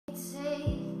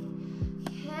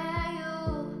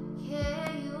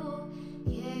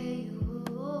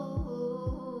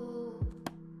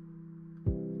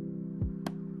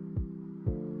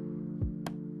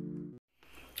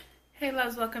Hey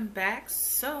loves, welcome back.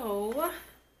 So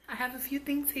I have a few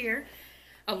things here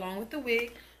along with the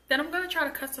wig that I'm going to try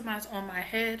to customize on my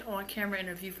head, on camera, in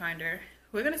a viewfinder.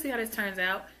 We're going to see how this turns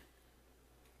out.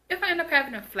 If I end up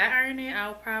having to flat iron it,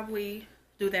 I'll probably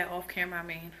do that off camera. I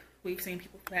mean, we've seen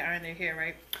people flat iron their hair,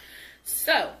 right?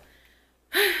 So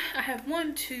I have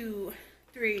 1, 2,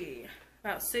 3,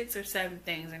 about 6 or 7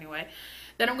 things anyway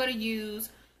that I'm going to use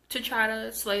to try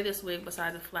to slay this wig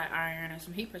besides a flat iron and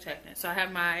some heat protectant. So I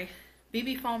have my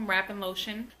BB foam wrapping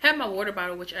lotion. I have my water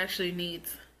bottle, which actually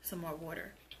needs some more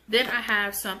water. Then I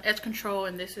have some edge control,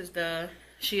 and this is the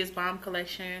She Is Bomb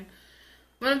collection.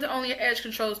 One of the only edge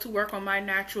controls to work on my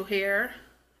natural hair,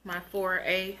 my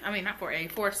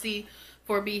 4C,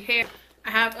 4B hair.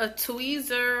 I have a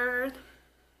tweezers.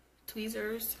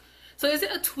 So is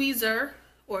it a tweezer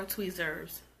or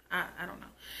tweezers? I don't know.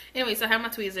 Anyway, so I have my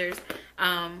tweezers,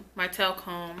 my tail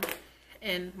comb,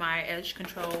 and my edge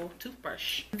control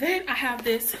toothbrush. Then I have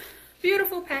this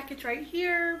beautiful package right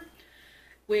here,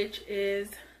 which is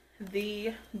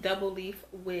the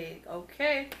DoubleLeafWig.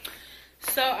 Okay,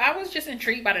 so I was just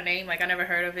intrigued by the name, like I never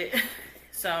heard of it.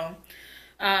 So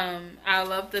I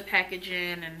love the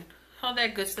packaging and all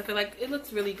that good stuff. It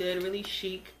looks really good, really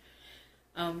chic,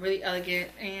 really elegant,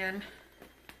 and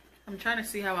I'm trying to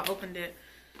see how I opened it.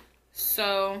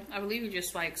 So I believe you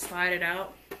just like slide it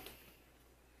out.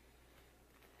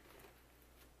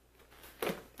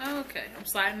 Okay, I'm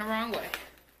sliding the wrong way.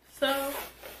 So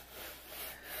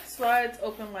slides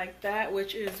open like that,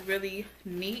 which is really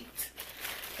neat.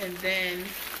 And then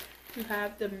you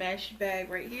have the mesh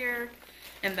bag right here,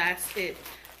 and that's it.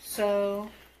 So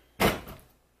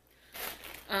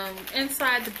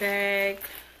inside the bag,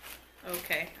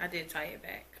 okay, I did tie it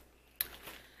back.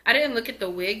 I didn't look at the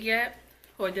wig yet.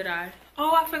 Or did I?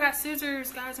 Oh, I forgot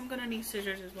scissors. Guys, I'm going to need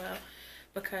scissors as well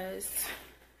because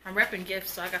I'm repping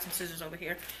gifts, so I got some scissors over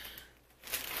here.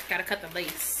 Got to cut the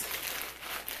lace.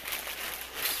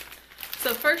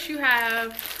 So first you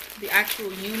have the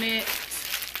actual unit,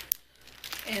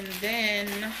 and then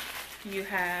you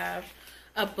have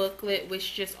a booklet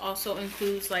which just also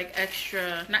includes like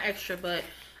extra, not extra, but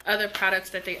other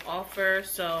products that they offer.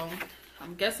 So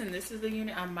I'm guessing this is the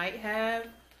unit I might have,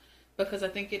 because I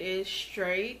think it is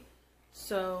straight.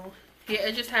 So yeah,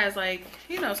 it just has like,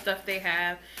 you know, stuff they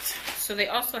have. So they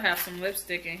also have some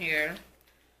lipstick in here.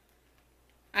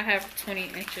 I have 20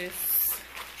 inches.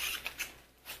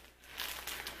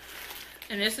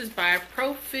 And this is by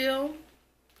Profil.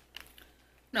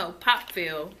 No,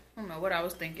 Popfil. I don't know what I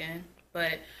was thinking.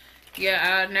 But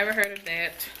yeah, I never heard of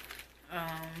that.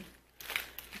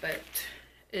 But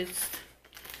it's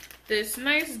this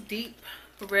nice deep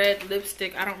red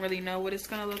lipstick. I don't really know what it's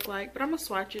gonna look like, but I'm gonna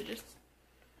swatch it just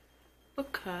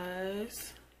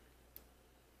because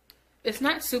it's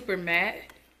not super matte,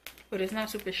 but it's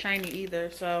not super shiny either,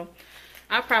 so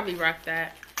I'll probably rock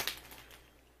that.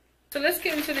 So let's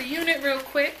get into the unit real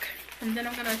quick, and then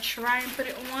I'm gonna try and put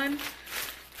it on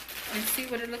and see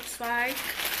what it looks like.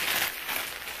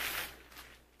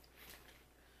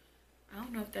 I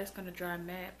don't know if that's gonna dry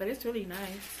matte, but it's really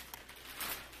nice.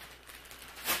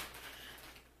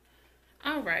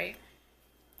 Alright,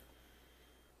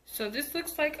 so this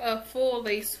looks like a full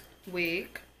lace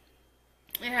wig.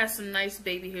 It has some nice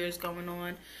baby hairs going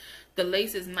on. The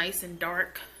lace is nice and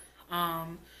dark.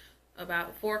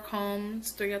 About 4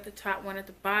 combs, 3 at the top, 1 at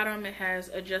the bottom. It has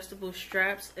adjustable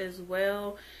straps as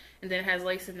well, and then it has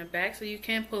lace in the back, so you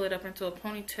can pull it up into a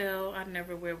ponytail. I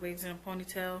never wear wigs in a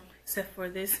ponytail except for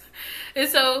this.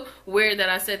 It's so weird that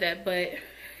I said that, but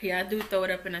yeah, I do throw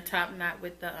it up in the top, not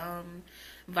with the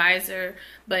visor.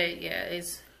 But yeah,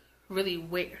 it's really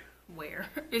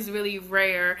it's really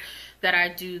rare that I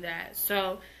do that.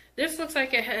 So this looks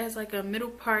like it has like a middle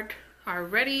part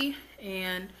already,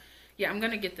 and yeah, I'm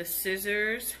gonna get the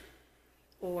scissors,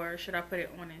 or should I put it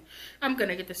on it? I'm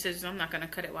gonna get the scissors. I'm not gonna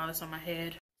cut it while it's on my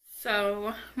head.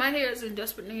 So my hair is in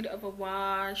desperate need of a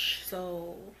wash,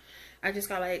 so I just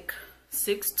got like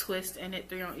 6 twists in it,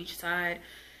 3 on each side,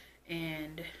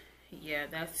 and yeah,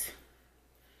 that's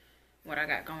what I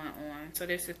got going on. So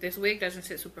if this wig doesn't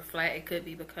sit super flat, it could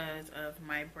be because of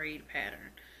my braid pattern.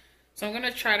 So I'm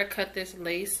gonna try to cut this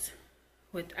lace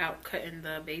without cutting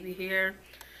the baby hair.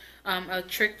 A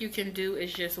trick you can do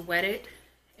is just wet it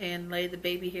and lay the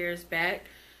baby hairs back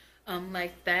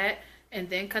like that, and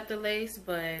then cut the lace.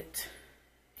 But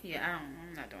yeah,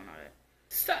 I'm not doing all that.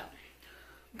 So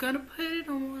I'm gonna put it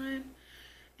on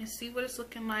and see what it's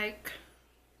looking like.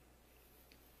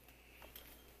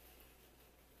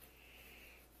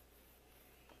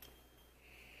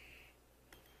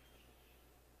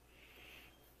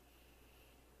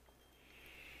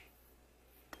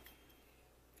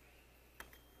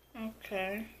 Okay.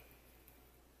 Okay.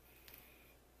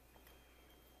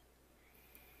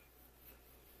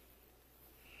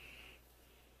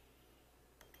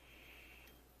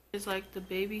 It's like the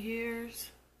baby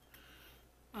hairs.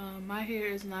 My hair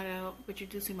is not out, but you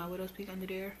do see my widow's peak under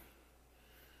there.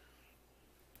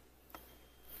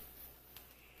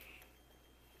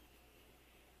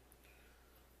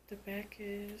 The back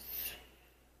is...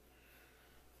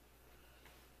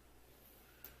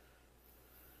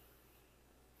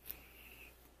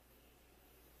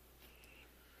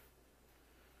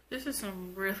 This is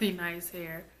some really nice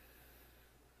hair.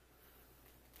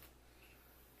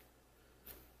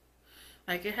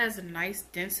 Like, it has a nice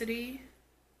density.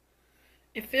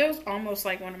 It feels almost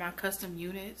like one of my custom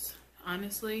units,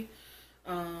 honestly.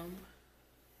 It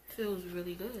feels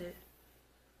really good.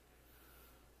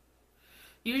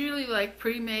 Usually, like,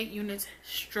 pre-made units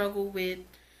struggle with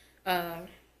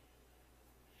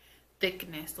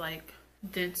thickness, like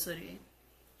density.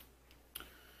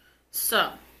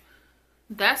 So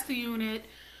that's the unit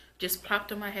just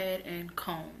plopped on my head and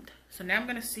combed. So now I'm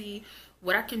gonna see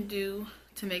what I can do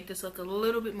to make this look a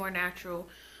little bit more natural.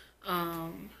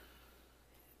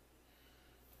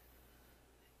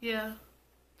 Yeah,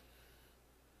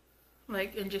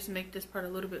 like, and just make this part a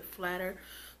little bit flatter.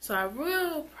 So I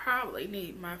will probably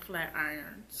need my flat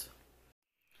irons.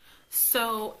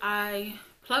 So I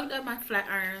plugged up my flat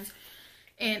irons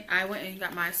and I went and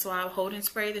got my swab holding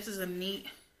spray. This is a neat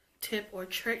tip or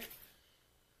trick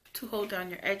to hold down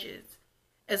your edges,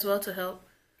 as well as to help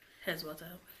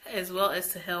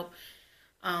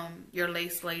your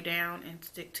lace lay down and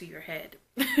stick to your head.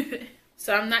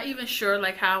 So I'm not even sure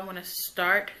like how I want to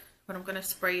start, but I'm gonna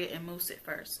spray it and mousse it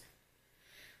first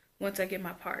once I get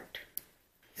my part.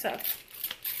 So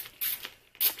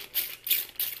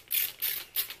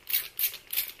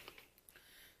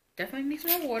definitely need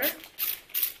some more water.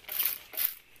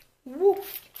 Woo!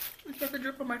 It's about to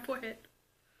drip on my forehead.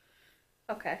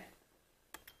 Okay.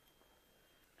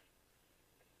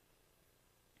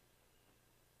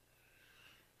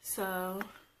 So,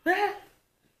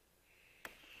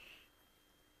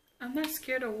 I'm not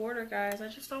scared of water, guys. I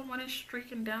just don't want it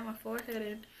streaking down my forehead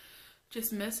and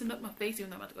just messing up my face even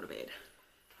though I'm about to go to bed.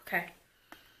 Okay.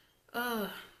 I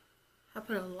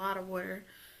put a lot of water.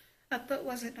 I thought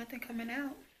wasn't nothing coming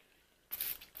out.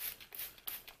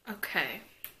 Okay.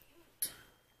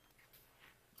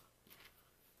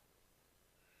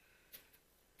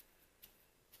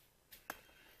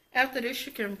 After this,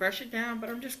 you can brush it down, but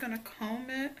I'm just gonna comb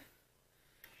it.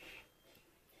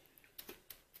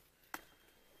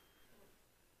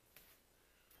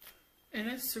 And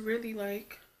it's really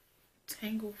like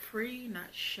tangle free,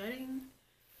 not shedding.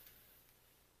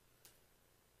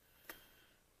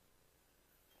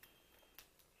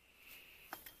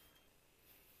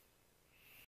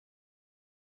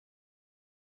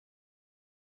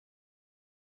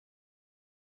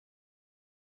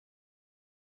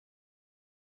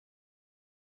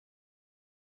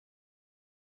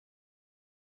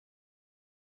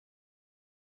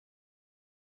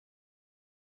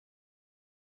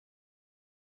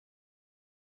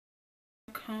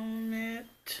 Comb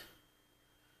it.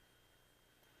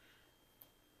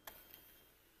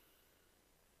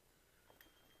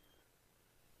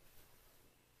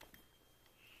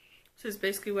 This is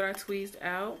basically what I tweezed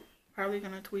out. Probably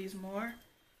gonna tweeze more.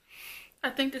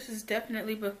 I think this is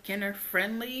definitely beginner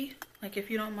friendly. Like,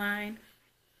 if you don't mind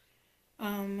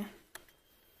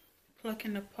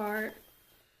plucking apart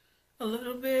a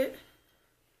little bit.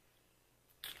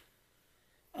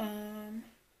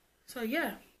 So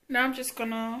yeah. Now I'm just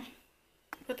gonna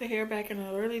put the hair back in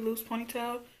a really loose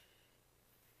ponytail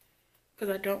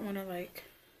because I don't want to like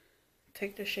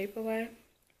take the shape away.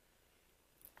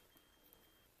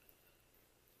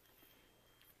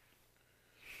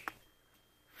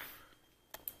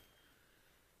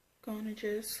 Gonna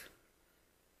just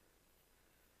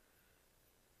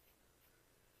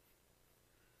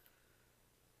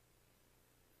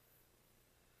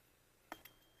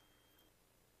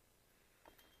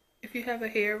if you have a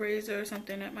hair razor or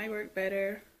something, that might work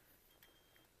better.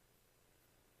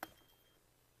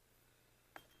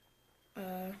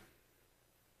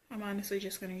 I'm honestly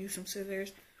just gonna use some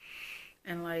scissors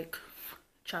and like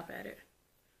chop at it.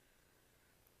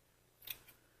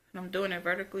 And I'm doing it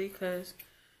vertically because if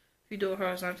you do it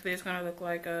horizontally, it's gonna look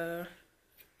like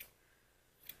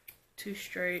too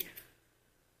straight.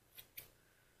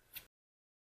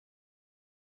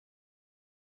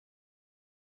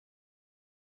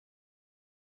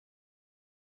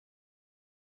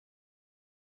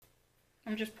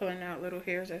 I'm just pulling out little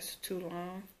hairs that's too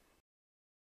long.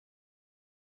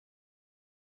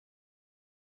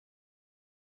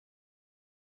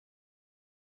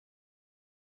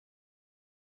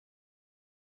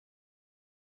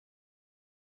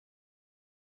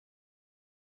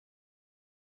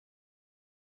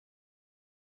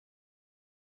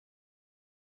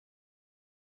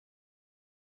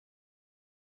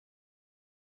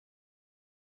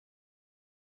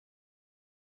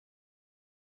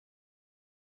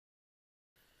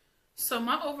 So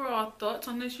my overall thoughts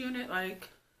on this unit, like,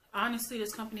 honestly,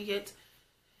 this company gets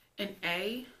an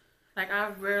A. Like,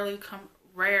 I rarely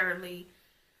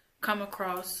come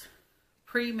across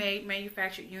pre-made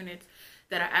manufactured units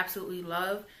that I absolutely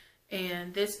love,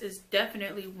 and this is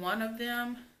definitely one of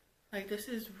them. Like, this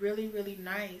is really, really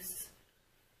nice.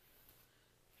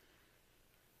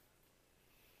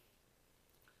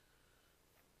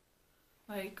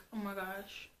 Like, oh my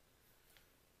gosh.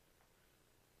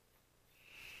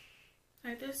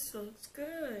 Like, this looks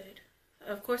good.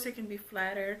 Of course, it can be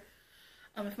flatter.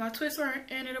 If my twists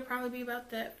weren't in, it'll probably be about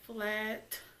that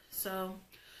flat. So,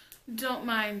 don't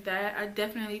mind that. I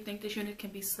definitely think this unit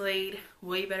can be slayed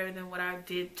way better than what I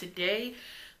did today.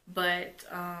 But,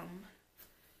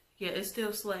 yeah, it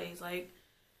still slays. Like,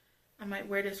 I might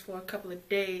wear this for a couple of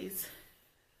days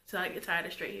till I get tired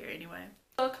of straight hair anyway.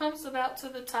 So, it comes about to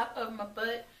the top of my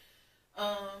butt.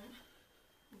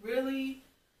 Really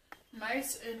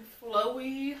nice and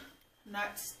flowy,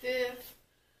 not stiff,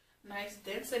 nice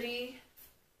density.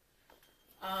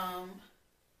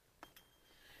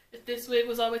 If this wig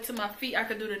was all the way to my feet, I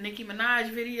could do the Nicki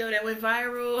Minaj video that went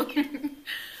viral.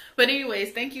 But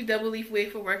anyways, thank you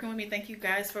DoubleLeafWig for working with me. Thank you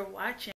guys for watching.